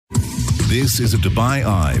This is a Dubai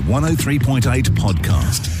Eye 103.8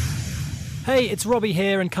 podcast. Hey, it's Robbie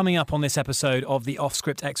here, and coming up on this episode of the Off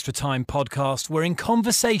Script Extra Time podcast, we're in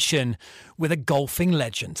conversation with a golfing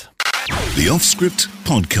legend. The Off Script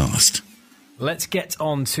podcast. Let's get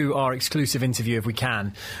on to our exclusive interview, if we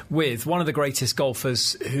can, with one of the greatest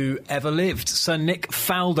golfers who ever lived, Sir Nick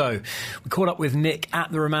Faldo. We caught up with Nick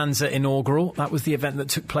at the Romanza inaugural. That was the event that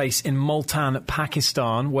took place in Multan,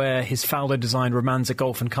 Pakistan, where his Faldo-designed Romanza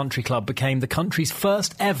Golf and Country Club became the country's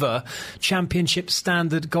first ever championship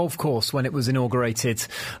standard golf course when it was inaugurated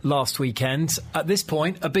last weekend. At this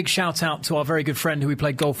point, a big shout out to our very good friend who we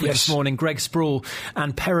played golf with this morning, Greg Sproul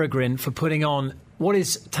and Peregrine, for putting on what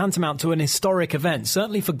is tantamount to an historic event,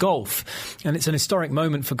 certainly for golf. And it's an historic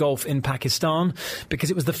moment for golf in Pakistan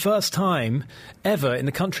because it was the first time ever in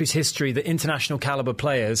the country's history that international caliber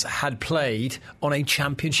players had played on a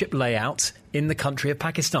championship layout in the country of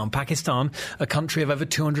Pakistan. Pakistan, a country of over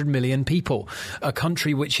 200 million people, a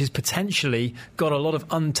country which has potentially got a lot of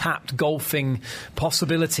untapped golfing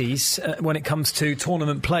possibilities when it comes to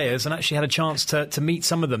tournament players, and actually had a chance to meet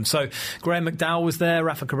some of them. So Graham McDowell was there,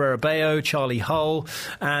 Rafa Cabrera-Bello, Charlie Hull,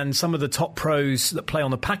 and some of the top pros that play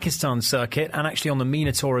on the Pakistan circuit and actually on the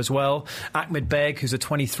MENA Tour as well. Ahmed Beg, who's a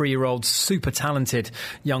 23-year-old super talented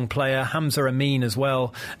young player, Hamza Amin as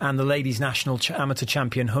well, and the ladies' national amateur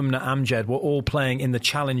champion Humna Amjad were all playing in the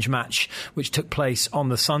challenge match which took place on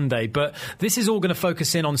the Sunday. But this is all going to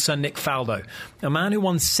focus in on Sir Nick Faldo, a man who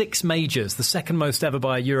won 6 majors, the second most ever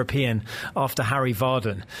by a European after Harry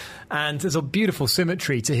Vardon. And there's a beautiful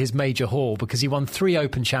symmetry to his major haul because he won 3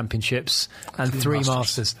 Open Championships and 3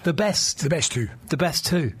 Masters. The best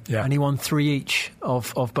two. Yeah. And he won 3 each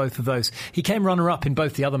of both of those. He came runner-up in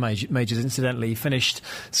both the other majors, incidentally. He finished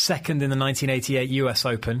second in the 1988 US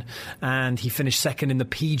Open, and he finished second in the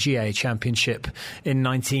PGA Championship in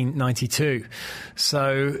 1992.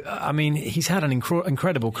 So, I mean, he's had an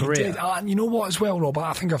incredible career. He did. And you know what as well, Rob?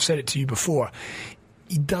 I think I've said it to you before.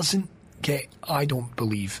 He doesn't get, I don't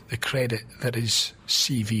believe, the credit that his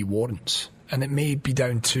CV warrants. And it may be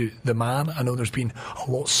down to the man. I know there's been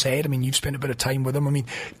a lot said. I mean, you've spent a bit of time with him. I mean,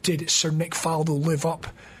 did Sir Nick Faldo live up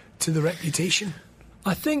to the reputation?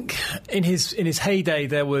 I think in his heyday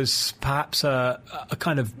there was perhaps a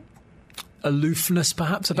kind of aloofness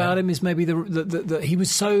perhaps about him. Is maybe the he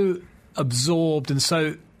was so absorbed and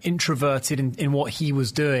so introverted in what he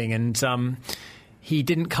was doing, and he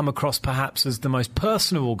didn't come across perhaps as the most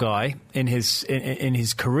personable guy in his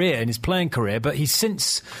career, in his playing career, but he's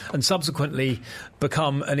since and subsequently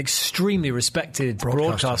become an extremely respected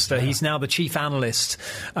broadcaster. Yeah. He's now the chief analyst,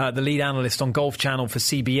 the lead analyst on Golf Channel for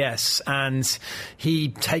CBS, and he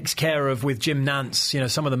takes care of, with Jim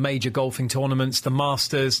Nantz, some of the major golfing tournaments, the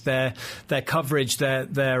Masters, their coverage, their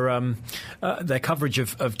coverage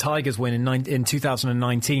of Tiger's win in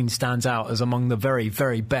 2019 stands out as among the very,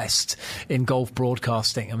 very best in golf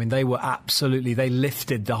broadcasting. I mean, they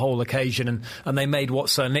lifted the whole occasion, and they made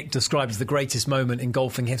what Sir Nick described as the greatest moment in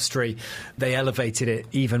golfing history. They elevated it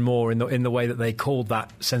even more in the way that they called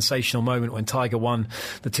that sensational moment when Tiger won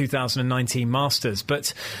the 2019 Masters.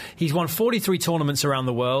 But he's won 43 tournaments around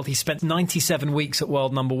the world. He spent 97 weeks at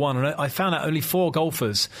world number 1, and I found out only 4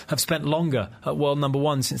 golfers have spent longer at world number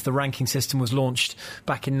 1 since the ranking system was launched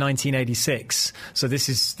back in 1986. So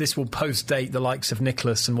this will post-date the likes of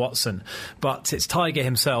Nicklaus and Watson. But it's Tiger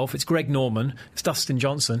himself, it's Greg Norman, it's Dustin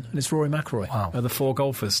Johnson, and it's Rory McIlroy. Wow. Are the 4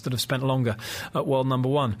 golfers that have spent longer at world number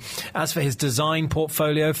 1. As for his design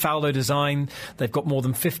portfolio, Faldo Design, they've got more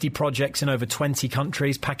than 50 projects in over 20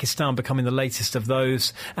 countries, Pakistan becoming the latest of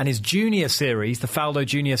those. And his junior series, the Faldo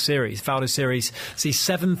Junior Series, Faldo Series, sees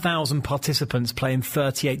 7,000 participants playing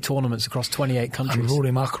 38 tournaments across 28 countries. And Rory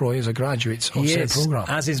McIlroy is a graduate of the programme.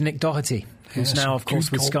 As is Nick Doherty, who's now, of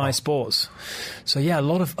course, with Sky Sports. So, yeah, a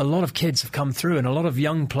lot of kids have come through, and a lot of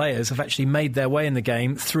young players have actually made their way in the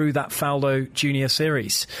game through that Faldo Junior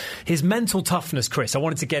Series. His mental toughness, Chris, I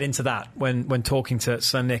wanted to get into that when talking to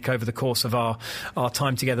Sir Nick over the course of our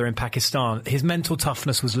time together in Pakistan. His mental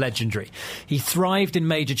toughness was legendary. He thrived in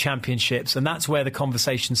major championships, and that's where the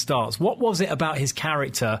conversation starts. What was it about his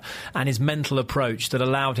character and his mental approach that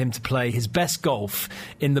allowed him to play his best golf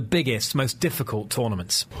in the biggest, most difficult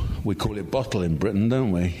tournaments? We call it bottle in Britain,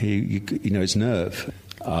 don't we? It's nerve.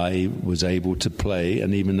 I was able to play,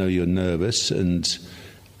 and even though you're nervous and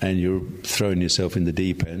you're throwing yourself in the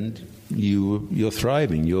deep end, you're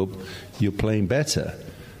thriving. You're playing better,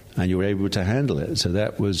 and you're able to handle it. So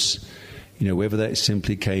that was, whether that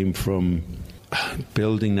simply came from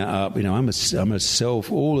building that up. I'm a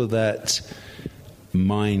self. All of that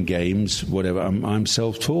mind games, whatever. I'm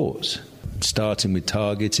self-taught. Starting with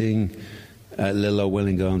targeting, at little old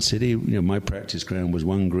Wellingarn City, you know, my practice ground was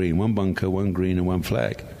one green, one bunker, one green and one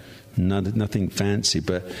flag. Nothing fancy,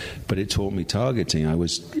 but it taught me targeting. I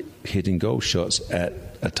was hitting golf shots at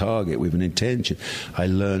a target with an intention. I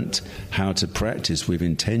learnt how to practice with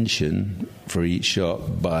intention for each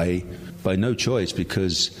shot by no choice,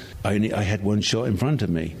 because I had one shot in front of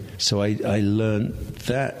me. So I learnt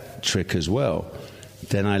that trick as well.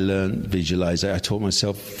 Then I learned visualization. I taught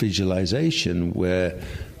myself visualization, where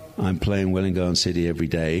I'm playing Wellingarn City every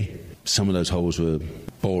day. Some of those holes were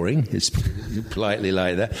boring, it's politely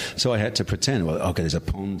like that. So I had to pretend, well, okay, there's a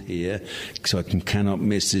pond here, so I cannot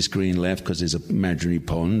miss this green left because there's a imaginary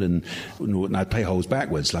pond, and I'd play holes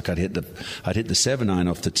backwards. Like I'd hit the 7-iron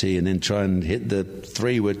off the tee and then try and hit the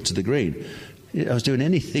 3-wood to the green. I was doing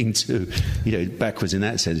anything to, backwards in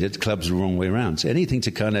that sense. The clubs the wrong way around. So anything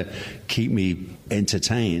to kind of keep me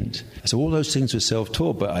entertained. So all those things were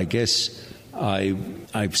self-taught, but I guess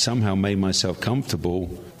I've somehow made myself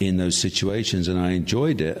comfortable in those situations, and I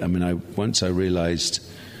enjoyed it. I mean, once I realized,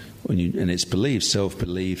 and it's belief,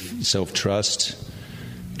 self-belief, self-trust.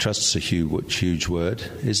 Trust's a huge word,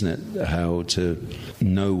 isn't it? How to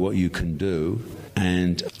know what you can do.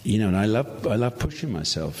 And, and I love pushing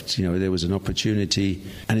myself. There was an opportunity,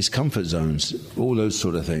 and it's comfort zones, all those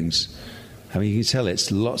sort of things. I mean, you can tell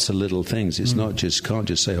it's lots of little things. It's not just, can't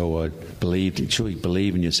just say, I believed. Sure, you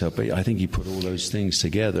believe in yourself, but I think you put all those things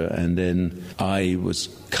together. And then I was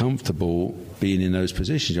comfortable being in those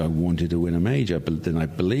positions. I wanted to win a major, but then I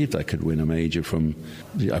believed I could win a major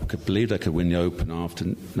believed I could win the Open after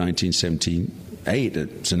 1978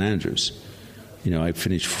 at St Andrews. I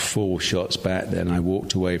finished 4 shots back then. I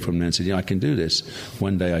walked away from there and said, I can do this.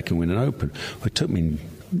 One day I can win an Open. Well, it took me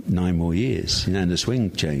 9 more years, and the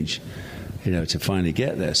swing changed. To finally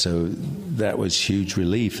get there. So that was huge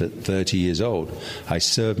relief at 30 years old. I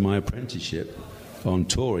served my apprenticeship on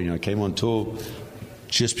tour. I came on tour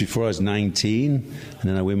just before I was 19, and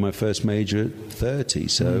then I win my first major at 30.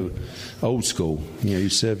 So old school. You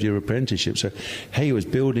served your apprenticeship. So, it was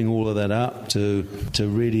building all of that up to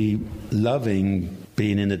really loving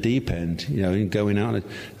being in the deep end, and going out.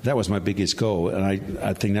 That was my biggest goal, and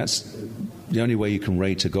I think that's the only way you can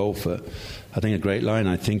rate a golfer. I think a great line,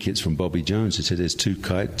 I think it's from Bobby Jones, who said there's two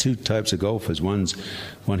types of golfers. One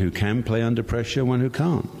who can play under pressure, one who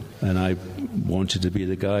can't. And I wanted to be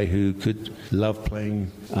the guy who could love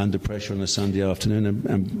playing under pressure on a Sunday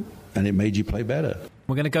afternoon, and it made you play better.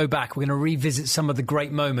 We're going to go back. We're going to revisit some of the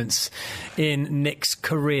great moments in Nick's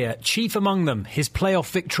career. Chief among them, his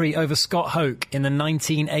playoff victory over Scott Hoke in the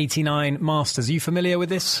 1989 Masters. Are you familiar with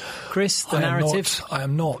this, Chris, the narrative? I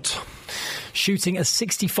am not. Shooting a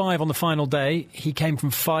 65 on the final day, he came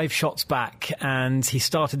from 5 shots back, and he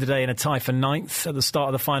started the day in a tie for 9th at the start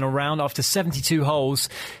of the final round. After 72 holes,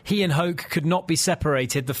 he and Hoke could not be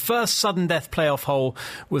separated. The first sudden death playoff hole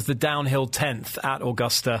was the downhill 10th at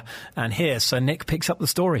Augusta, and here Sir Nick picks up the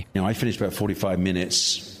story. I finished about 45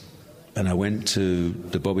 minutes, and I went to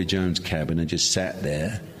the Bobby Jones cabin and just sat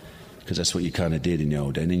there, because that's what you kind of did in the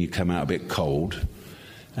old day. And then you come out a bit cold,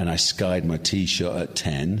 and I skied my tee shot at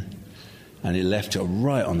 10, and it left it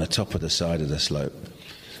right on the top of the side of the slope.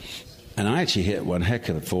 And I actually hit one heck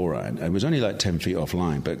of a 4-iron. It was only like 10 feet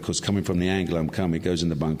offline, but because coming from the angle I'm coming, it goes in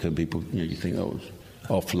the bunker, and people, you think,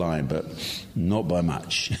 offline, but not by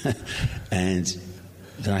much. And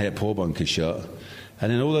then I hit a poor bunker shot.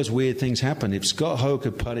 And then all those weird things happened. If Scott Hoke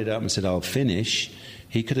had putted up and said, I'll finish,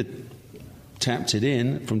 he could have tapped it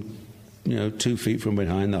in from 2 feet from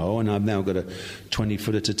behind the hole, and I've now got a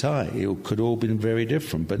 20-footer to tie. It could all been very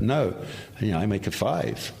different, but no. I make a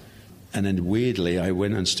 5. And then weirdly, I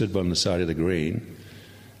went and stood on the side of the green,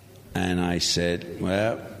 and I said,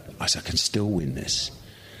 I can still win this.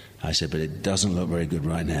 I said, but it doesn't look very good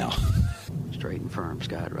right now. Straight and firm,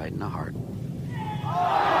 Scott, right in the heart.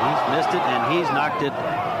 He's missed it, and he's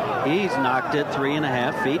knocked it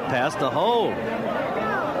 3.5 feet past the hole.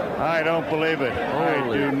 I don't believe it.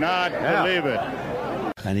 I do not believe it.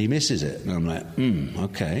 And he misses it. And I'm like,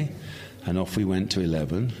 okay. And off we went to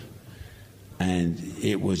 11. And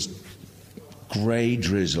it was grey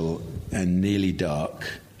drizzle and nearly dark.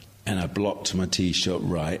 And I blocked my tee shot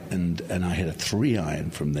right, and I hit a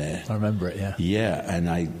 3-iron from there. I remember it, yeah. Yeah, and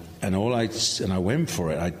I went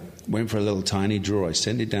for it. I went for a little tiny draw. I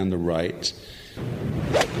sent it down the right.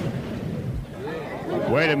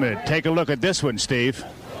 Wait a minute. Take a look at this one, Steve.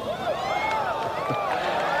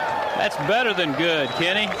 That's better than good,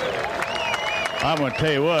 Kenny. I'm going to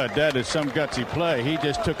tell you what, that is some gutsy play. He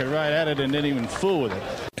just took it right at it and didn't even fool with it.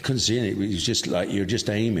 I couldn't see it. It was just like you're just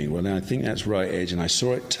aiming. Well, then I think that's right edge, and I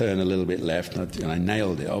saw it turn a little bit left, and I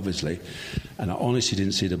nailed it, obviously. And I honestly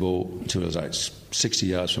didn't see the ball until I was like 60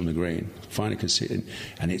 yards from the green. Finally could see it,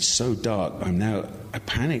 and it's so dark. I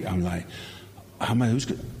panic. I'm like, who's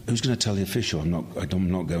going to tell the official I'm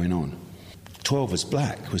not going on? 12 was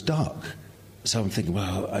black, was dark. So I'm thinking,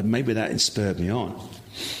 well, maybe that inspired me on.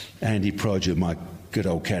 Andy Prodge, my good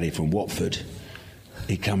old caddy from Watford,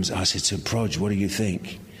 he comes. I said to him, Prodge, what do you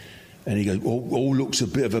think? And he goes, all looks a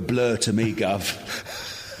bit of a blur to me, Gov.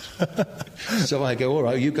 So I go, all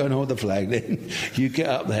right, you go and hold the flag then. You get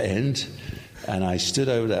up that end. And I stood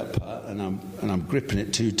over that putt, and I'm gripping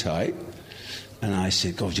it too tight. And I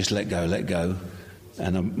said, God, just let go.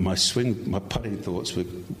 And my putting thoughts were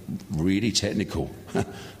really technical.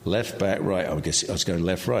 Left, back, right. I guess I was going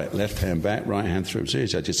left, right. Left hand back, right hand through.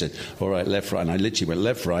 Seriously, I just said, all right, left, right. And I literally went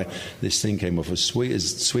left, right. This thing came off as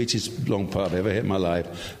sweetest long putt I've ever hit in my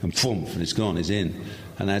life. And boom, and it's gone, it's in.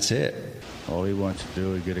 And that's it. All he wants to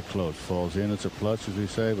do is get it close. Falls in, it's a plus, as we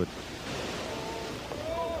say, but...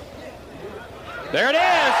 There it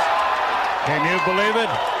is! Can you believe it?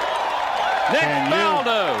 Nick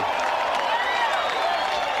FALDO!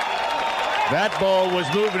 That ball was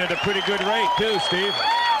moving at a pretty good rate, too, Steve.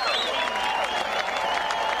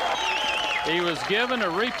 He was given a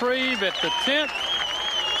reprieve at the 10th.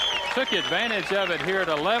 Took advantage of it here at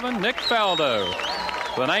 11. Nick FALDO,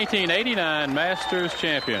 the 1989 Masters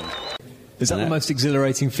champion. Is that the most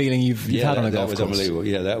exhilarating feeling you've had on a golf course? That was unbelievable.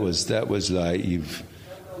 Yeah, that was like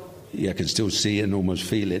I can still see it and almost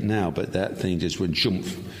feel it now, but that thing just went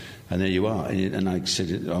shump, and there you are. And I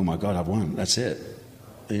said, oh my God, I've won. That's it.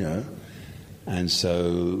 You know. And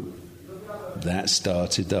so that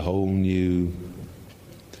started the whole new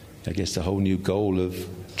goal of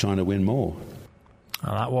trying to win more.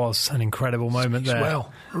 Oh, that was an incredible moment there.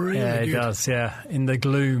 Well, really yeah, good. It does, yeah. In the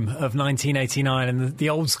gloom of 1989 and the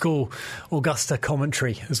old school Augusta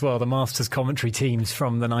commentary as well. The Masters commentary teams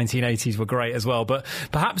from the 1980s were great as well. But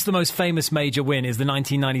perhaps the most famous major win is the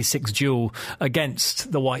 1996 duel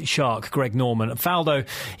against the White Shark, Greg Norman. FALDO,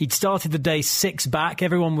 he'd started the day 6 back.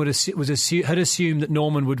 Everyone had assumed that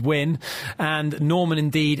Norman would win. And Norman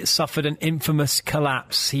indeed suffered an infamous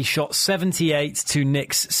collapse. He shot 78 to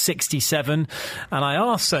Nick's 67. And I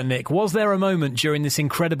asked Sir Nick, was there a moment during this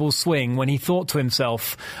incredible swing when he thought to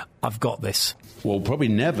himself, I've got this? Well, probably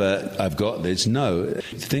never, I've got this. No,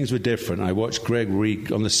 things were different. I watched Greg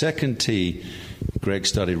on the second tee, Greg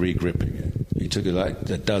started re-gripping it. He took like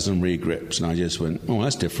a dozen re-grips, and I just went, oh,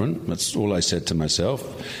 that's different. That's all I said to myself.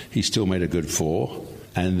 He still made a good 4.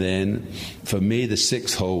 And then, for me, the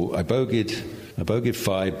 6th hole, I bogeyed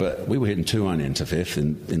 5, but we were hitting 2-iron into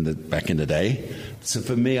 5th back in the day. So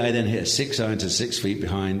for me, I then hit a 6-iron to 6 feet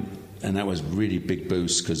behind, and that was really big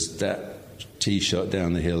boost because that tee shot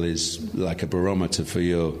down the hill is like a barometer for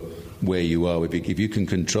where you are. If you can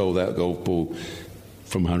control that golf ball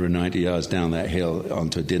from 190 yards down that hill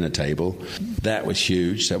onto a dinner table, that was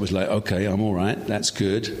huge. That was like, okay, I'm all right. That's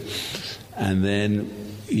good. And then,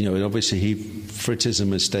 obviously he fritters and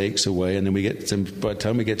mistakes away, and then by the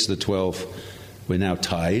time we get to the 12th, we're now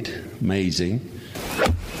tied. Amazing.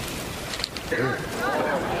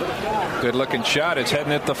 Good looking shot. It's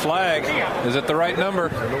heading at the flag. Is it the right number?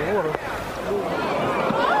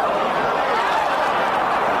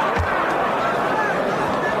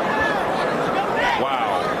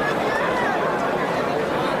 Wow.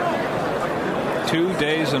 2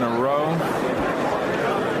 days in a row.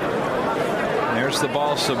 There's the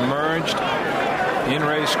ball submerged in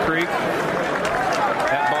Race Creek.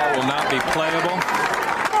 That ball will not be playable.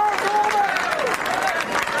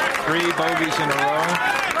 3 bogeys in a row.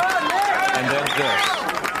 And then this.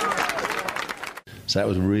 So that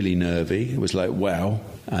was really nervy. It was like, wow.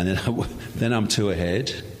 And then I'm 2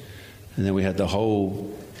 ahead. And then we had the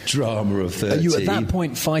whole drama of 30. Are you at that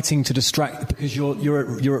point fighting to distract, because you're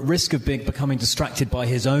at risk of becoming distracted by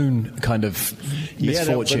his own kind of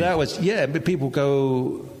misfortune? But people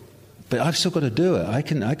go, but I've still got to do it. I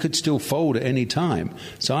could still fold at any time.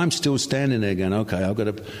 So I'm still standing there going, okay,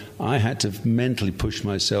 I had to mentally push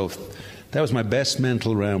myself. That was my best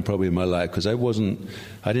mental round probably in my life, because I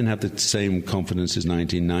didn't have the same confidence as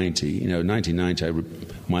 1990. 1990,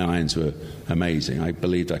 my irons were amazing. I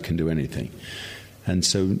believed I can do anything. And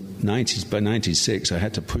so by 96, I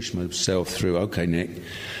had to push myself through. Okay, Nick,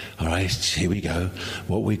 all right, here we go.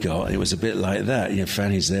 What we got? It was a bit like that.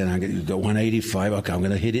 Fanny's there, and you've got 185. Okay, I'm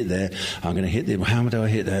going to hit it there. I'm going to hit it. How do I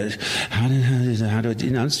hit that? How do I?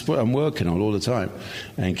 That's what I'm working on all the time,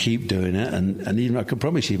 and keep doing it. And even I can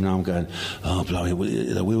promise you, now I'm going, oh, bloody,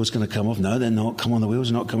 the wheel's going to come off. No, they're not. Come on, the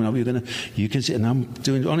wheel's not coming off. You can see. And I'm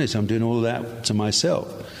doing all of that to myself.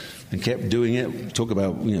 and kept doing it. Talk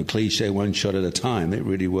about, cliche, one shot at a time. It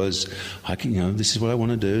really was, this is what I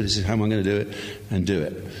want to do, this is how I'm going to do it, and do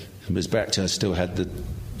it. It was back to I still had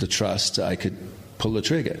the trust that I could pull the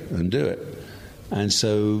trigger and do it. And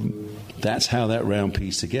so that's how that round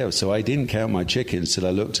pieced together. So I didn't count my chickens till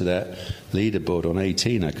I looked at that leaderboard on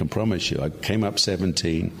 18, I can promise you. I came up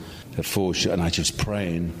 17 at 4 shots, and I just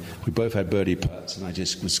praying. We both had birdie putts, and I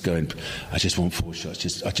just was going, I just want 4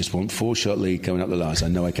 shots. I just want 4-shot lead coming up the last. I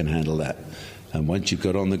know I can handle that. And once you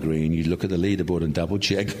got on the green, you look at the leaderboard and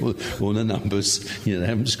double-check all the numbers. They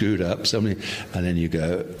haven't screwed up. And then you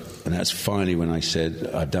go, and that's finally when I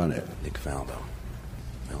said, I've done it. Nick Faldo.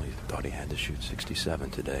 Well, he thought he had to shoot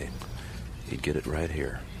 67 today. He'd get it right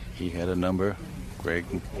here. He had a number. Greg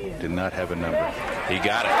did not have a number. He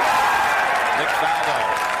got it. Nick Faldo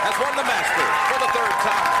has won the Masters for the 3rd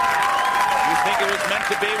time. You think it was meant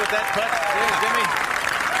to be with that putt, Jimmy?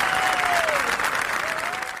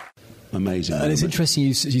 Amazing. And it's interesting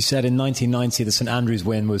you said in 1990 the St Andrews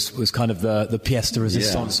win was kind of the pièce de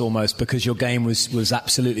résistance almost, because your game was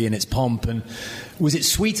absolutely in its pomp. And was it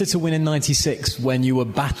sweeter to win in 96 when you were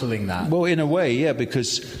battling that? Well, in a way, yeah,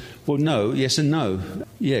 because, no, yes and no.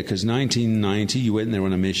 Yeah, because 1990 you went there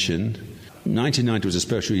on a mission. 1990 was a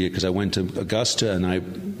special year because I went to Augusta and I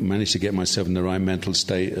managed to get myself in the right mental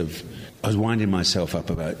state of, I was winding myself up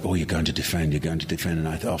about, you're going to defend. And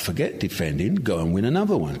I thought, forget defending, go and win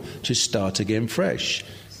another one. Just start again fresh.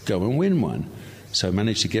 Go and win one. So I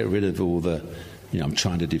managed to get rid of all the, I'm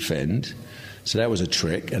trying to defend. So that was a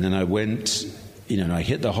trick. And then I went, I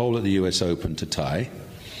hit the hole at the US Open to tie.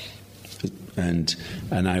 And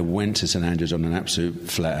I went to St Andrews on an absolute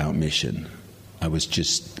flat-out mission. It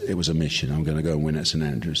was a mission. I'm going to go and win at St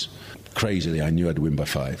Andrews. Crazily, I knew I'd win by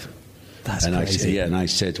 5. That's crazy. And I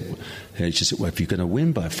said, she said, well, if you're going to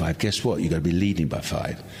win by 5, guess what? You've got to be leading by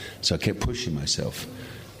 5. So I kept pushing myself.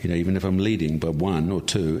 Even if I'm leading by 1 or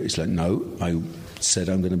 2, it's like, no, I said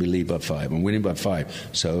I'm going to be lead by 5. I'm winning by 5.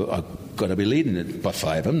 So I've got to be leading it by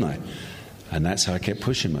 5, haven't I? And that's how I kept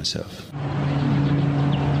pushing myself.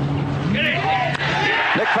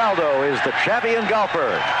 Nick Faldo is the champion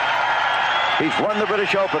golfer. He's won the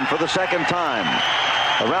British Open for the 2nd time.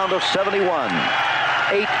 A round of 71.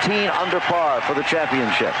 18 under par for the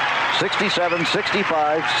championship. 67,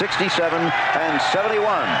 65, 67, and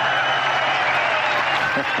 71.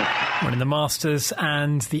 Winning the Masters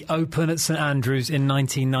and the Open at St Andrews in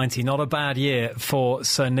 1990. Not a bad year for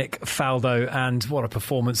Sir Nick Faldo, and what a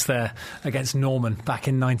performance there against Norman back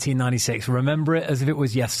in 1996. Remember it as if it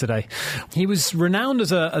was yesterday. He was renowned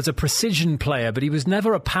as a precision player, but he was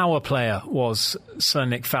never a power player, was Sir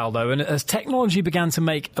Nick Faldo. And as technology began to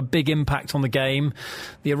make a big impact on the game,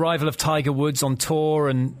 the arrival of Tiger Woods on tour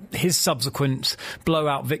and his subsequent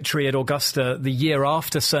blowout victory at Augusta the year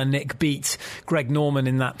after Sir Nick beat Greg Norman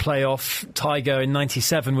in that playoff, Tiger in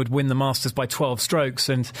 97 would win the Masters by 12 strokes,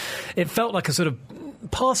 and it felt like a sort of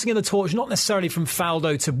passing of the torch, not necessarily from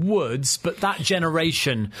Faldo to Woods, but that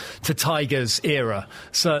generation to Tiger's era,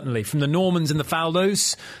 certainly. From the Normans and the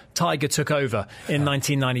Faldos, Tiger took over in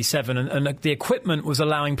 1997, and the equipment was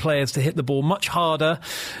allowing players to hit the ball much harder,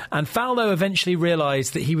 and Faldo eventually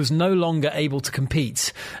realised that he was no longer able to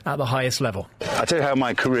compete at the highest level. I'll tell you how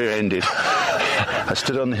my career ended. I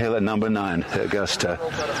stood on the hill at number 9 at Augusta.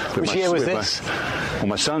 Which year was this?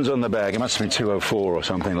 My son's on the bag. It must have been 204 or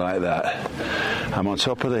something like that. I'm on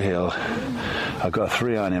top of the hill. I've got a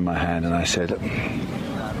 3-iron in my hand, and I said,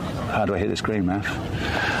 how do I hit this green, man?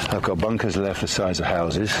 I've got bunkers left the size of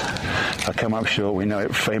houses. I come up short. We know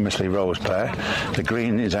it famously rolls back. The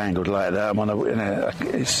green is angled like that. I'm on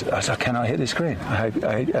I cannot hit this green. I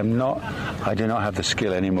do not have the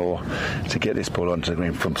skill anymore to get this ball onto the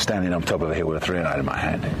green from standing on top of a hill with a 3-iron in my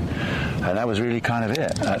hand. And that was really kind of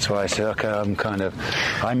it. That's why I said, okay,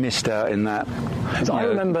 I missed out in that. I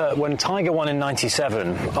remember when Tiger won in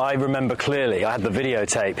 97, I remember clearly, I had the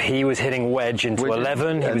videotape, he was hitting wedge into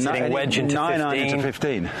 11, he was hitting wedge into 15. 9-iron into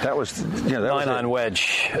 15. That was, 9-iron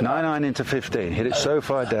wedge. 9-iron into 15. Hit it so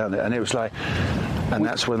far down there, and it was like, and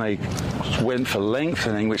that's when they went for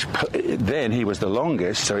lengthening, which then he was the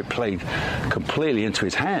longest, so it played completely into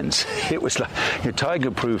his hands. It was like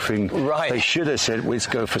Tiger proofing. Right. They should have said, let's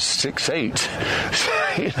go for 6-8.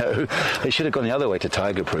 They should have gone the other way to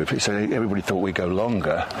Tiger proof it, so everybody thought we'd go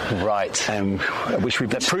longer. Right. And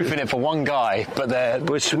they're proofing it for one guy, but they're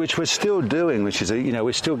which we're still doing, which is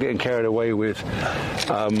we're still getting carried away with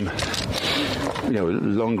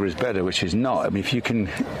longer is better, which is not. I mean, if you can,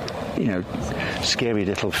 scary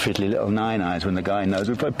little fiddly little 9-irons when the guy knows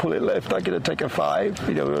if I pull it left, I'm going to take a 5,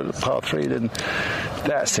 par 3, then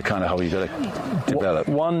That's the kind of hole you've got to develop.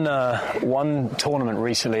 One tournament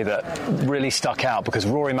recently that really stuck out because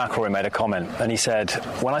Rory McIlroy made a comment and he said,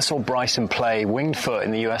 when I saw Bryson play winged foot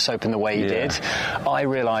in the US Open the way he did, I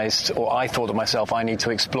realised, or I thought to myself, I need to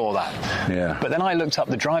explore that. Yeah. But then I looked up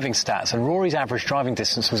the driving stats and Rory's average driving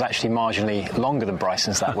distance was actually marginally longer than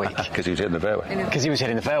Bryson's that week. Because he was hitting the fairway. Because he was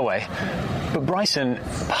hitting the fairway. But Bryson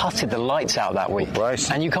putted the lights out that week.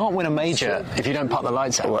 And you can't win a major if you don't putt the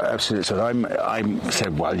lights out. Well, absolutely. So I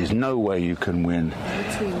said, well, there's no way you can win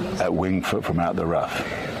at winged foot from out the rough,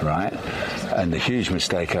 right? And the huge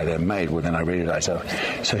mistake I then made, well, then I realised,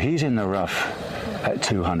 so he's in the rough at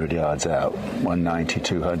 200 yards out, 190,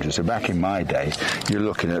 200. So back in my day, you're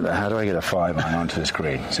looking at how do I get a 5-iron onto this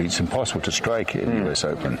green? So it's impossible to strike it in the US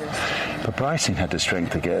Open. But Bryson had the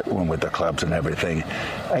strength to get one with the clubs and everything,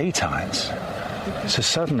 8 irons. So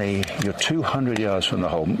suddenly you're 200 yards from the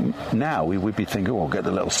hole. Now we would be thinking, oh, we'll get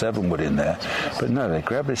the little 7-wood in there. But no, they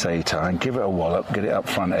grab this 8-iron, give it a wallop, get it up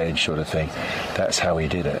front edge sort of thing. That's how he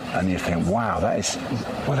did it. And you think, wow, that is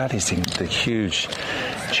the huge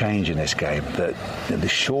change in this game, that the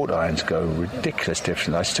short irons go ridiculous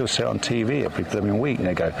different. I still see it on TV every blooming week, and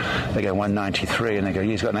they go 193, and they go,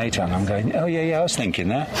 he's got an 8-iron. I'm going, oh yeah, I was thinking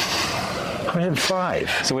that. I had 5.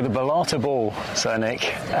 So with a Bellata ball, Sir Nick,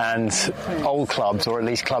 and old clubs, or at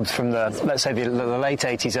least clubs from the, let's say, the late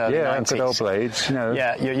 80s, early 90s. Good old blades, you know.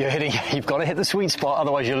 Yeah, you're hitting. You've got to hit the sweet spot,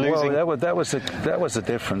 otherwise you're losing. Well, that was the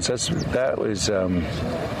difference. That was.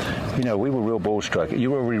 You know, we were real ball strikers.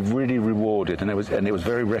 You were really rewarded, and it was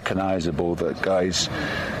very recognisable that guys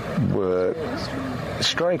were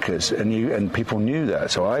strikers, and people knew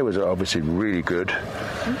that. So I was obviously really good.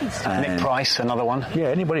 Nick Price, another one. Yeah,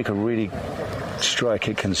 anybody could really strike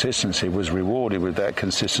it. Consistency was rewarded with that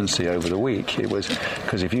consistency over the week. It was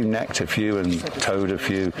because if you necked a few and towed a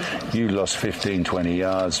few, you lost 15, 20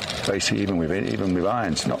 yards, basically even with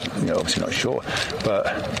irons. Not, obviously not short, but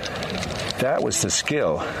that was the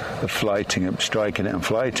skill of flighting it, striking it and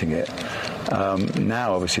flighting it.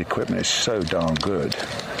 Now, obviously, equipment is so darn good.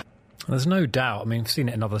 There's no doubt. I mean, I've seen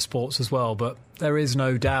it in other sports as well, but there is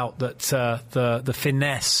no doubt that the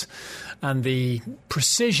finesse and the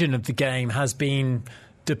precision of the game has been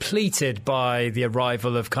depleted by the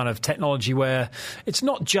arrival of kind of technology where it's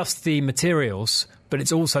not just the materials, but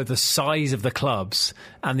it's also the size of the clubs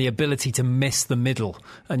and the ability to miss the middle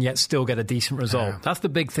and yet still get a decent result. Yeah. That's the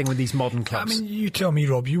big thing with these modern clubs. I mean, you tell me,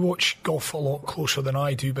 Rob, you watch golf a lot closer than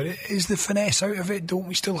I do, but is the finesse out of it? Don't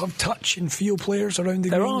we still have touch and feel players around the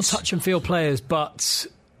greens? There are touch and feel players, but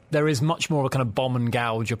there is much more of a kind of bomb and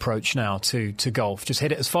gouge approach now to golf. Just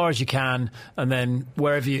hit it as far as you can, and then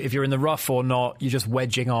wherever if you're in the rough or not, you're just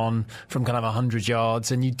wedging on from kind of 100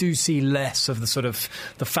 yards, and you do see less of the sort of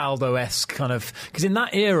the Faldo-esque kind of, because in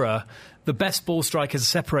that era, the best ball strikers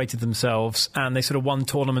separated themselves and they sort of won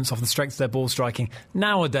tournaments off the strength of their ball striking.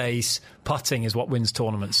 Nowadays, putting is what wins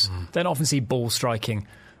tournaments. Don't often see ball striking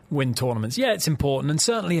win tournaments. Yeah, it's important, and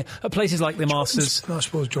certainly at places like the Masters, I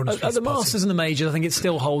suppose Jordan's at the Masters and the Majors, I think it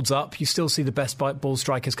still holds up. You still see the best ball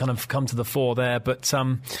strikers kind of come to the fore there, but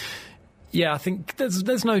yeah, I think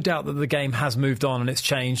there's no doubt that the game has moved on and it's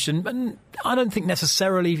changed, and I don't think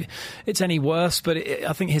necessarily it's any worse, but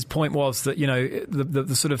I think his point was that, you know,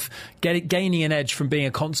 the sort of gaining an edge from being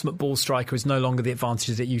a consummate ball striker is no longer the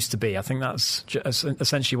advantage that it used to be. I think that's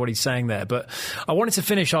essentially what he's saying there. But I wanted to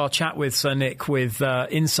finish our chat with Sir Nick with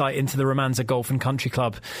insight into the Romanza Golf and Country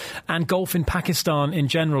Club and golf in Pakistan in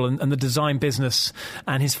general, and the design business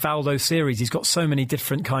and his Faldo series. He's got so many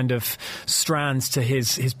different kind of strands to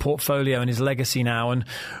his portfolio and his legacy now, and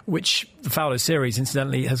which the Faldo series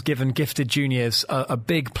incidentally has given gifted juniors a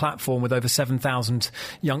big platform with over 7,000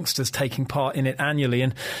 youngsters taking part in it annually.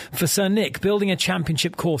 And for Sir Nick, building a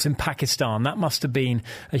championship course in Pakistan, that must have been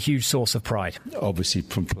a huge source of pride. Obviously,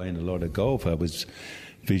 from playing a lot of golf,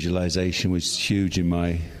 visualization was huge in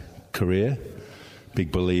my career.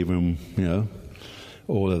 Big believer in, you know,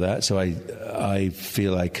 all of that. So I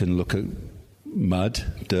feel I can look at mud,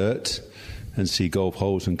 dirt, and see golf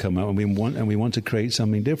holes and come out, and we want to create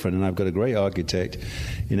something different. And I've got a great architect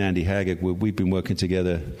in Andy Haggard. We've been working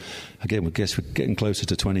together, again, I guess we're getting closer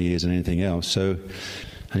to 20 years than anything else. So,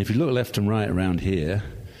 and if you look left and right around here,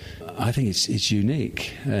 I think it's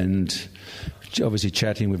unique. And obviously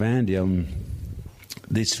chatting with Andy,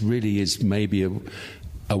 this really is maybe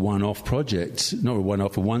a one-off project, not a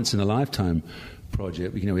one-off, a once-in-a-lifetime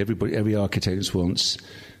project. You know, every architect wants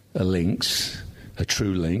a links, a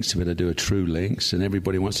true links, to be able to do a true links, and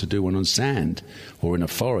everybody wants to do one on sand or in a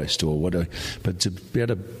forest or whatever. But to be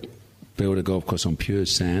able to build a golf course on pure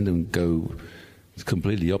sand and go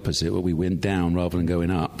completely opposite, where we went down rather than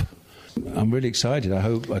going up, I'm really excited.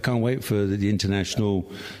 I can't wait for the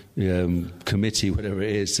international committee, whatever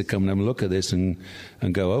it is, to come and have a look at this and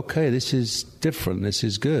go, okay, this is different, this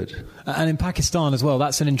is good. And in Pakistan as well,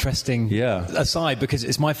 that's an interesting aside, because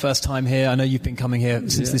it's my first time here. I know you've been coming here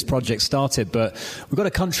since this project started, but we've got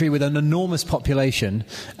a country with an enormous population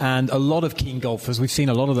and a lot of keen golfers. We've seen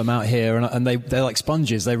a lot of them out here, and they're like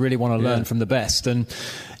sponges. They really want to learn from the best. And,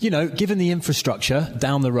 you know, given the infrastructure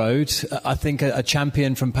down the road, I think a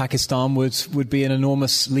champion from Pakistan would be an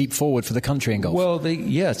enormous leap forward for the country in golf. Well,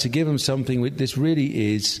 to give them something, this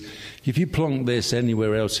really is, if you plonk this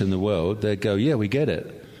anywhere else in the world, they'd go, yeah, we get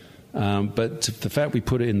it. But the fact we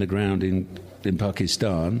put it in the ground in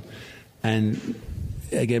Pakistan, and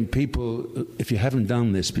again, people, if you haven't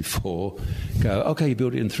done this before, go, okay, you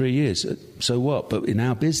built it in 3 years, so what? But in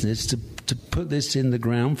our business, to put this in the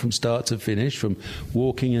ground from start to finish, from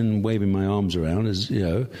walking and waving my arms around, as you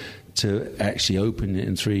know, to actually open it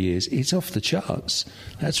in 3 years, it's off the charts.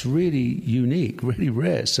 That's really unique, really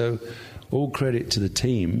rare. So all credit to the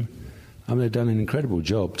team. I mean, they've done an incredible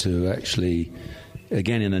job to actually,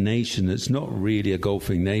 again, in a nation that's not really a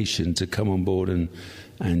golfing nation, to come on board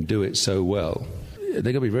and do it so well. They're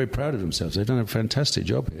going to be very proud of themselves. They've done a fantastic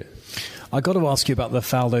job here. I got to ask you about the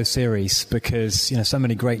FALDO series, because so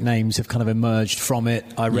many great names have kind of emerged from it.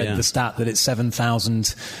 I read the stat that it's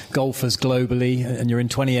 7,000 golfers globally, and you're in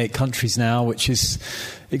 28 countries now, which is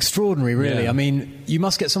extraordinary, really. I mean, you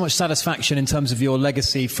must get so much satisfaction in terms of your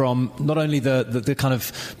legacy from not only the kind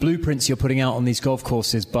of blueprints you're putting out on these golf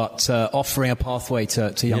courses, but offering a pathway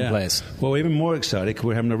to young players. Well, we're even more excited because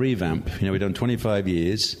we're having a revamp. We've done 25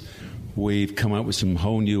 years. We've come up with some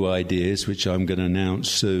whole new ideas, which I'm going to announce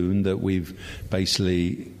soon, that we've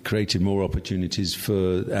basically created more opportunities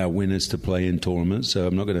for our winners to play in tournaments. So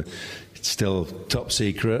I'm not going to, it's still top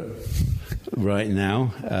secret right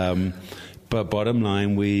now. But bottom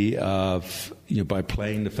line, we are, by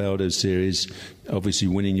playing the FALDO series, obviously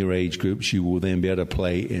winning your age groups, you will then be able to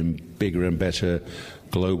play in bigger and better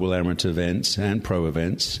global amateur events and pro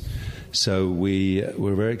events. So we're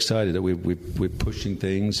very excited that we're pushing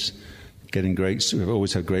things. We've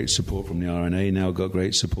always had great support from the RNA. Now we've got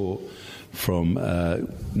great support from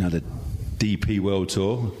now the DP World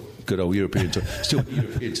Tour, good old European Tour, still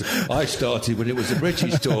European Tour. I started when it was the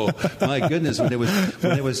British Tour. My goodness, when it was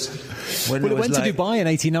it went to Dubai in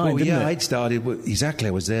 '89. Well, didn't it? I'd started exactly.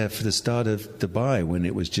 I was there for the start of Dubai when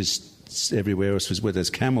it was just everywhere else was with us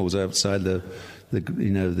camels outside the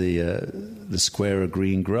square of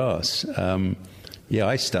green grass.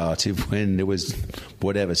 I started when there was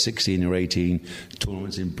 16 or 18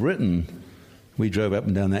 tournaments in Britain. We drove up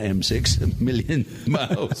and down that M6 a million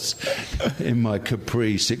miles in my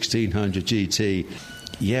Capri 1600 GT.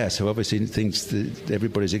 Yeah, so obviously things that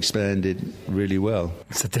everybody's expanded really well.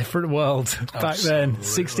 It's a different world back then.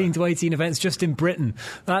 16 to 18 events just in Britain.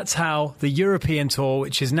 That's how the European Tour,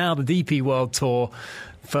 which is now the DP World Tour,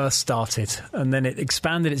 first started, and then it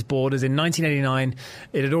expanded its borders. In 1989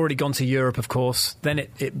 it had already gone to Europe, of course. Then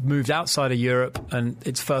it moved outside of Europe, and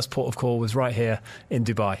its first port of call was right here in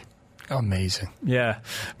Dubai. Amazing. Yeah.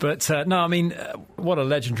 But no, I mean, what a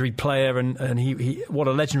legendary player, and he what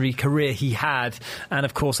a legendary career he had, and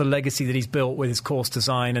of course a legacy that he's built with his course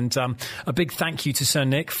design. And a big thank you to Sir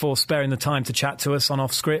Nick for sparing the time to chat to us on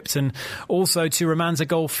Off Script, and also to Romanza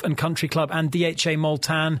Golf and Country Club and DHA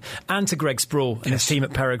Multan, and to Greg Sproul and his team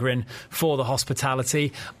at Peregrine for the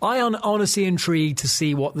hospitality. I am honestly intrigued to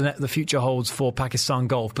see what the future holds for Pakistan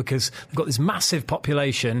golf, because they've got this massive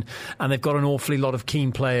population and they've got an awfully lot of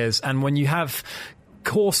keen players. And when you have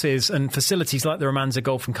courses and facilities like the Romanza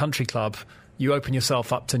Golf and Country Club, you open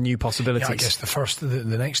yourself up to new possibilities. Yeah, I guess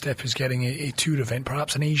the next step is getting a tour event,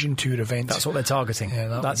 perhaps an Asian tour event. That's what they're targeting. Yeah,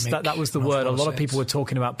 that was the word. A lot of people were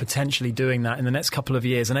talking about potentially doing that in the next couple of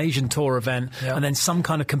years, an Asian tour event, and then some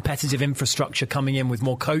kind of competitive infrastructure coming in with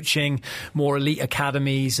more coaching, more elite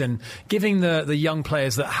academies, and giving the young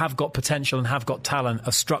players that have got potential and have got talent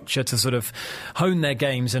a structure to sort of hone their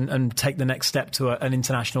games and take the next step to an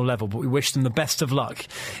international level. But we wish them the best of luck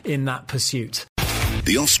in that pursuit.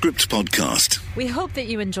 The Off Script Podcast. We hope that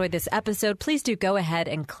you enjoyed this episode. Please do go ahead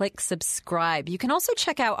and click subscribe. You can also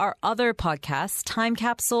check out our other podcasts, Time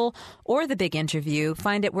Capsule or The Big Interview.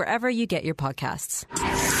 Find it wherever you get your podcasts.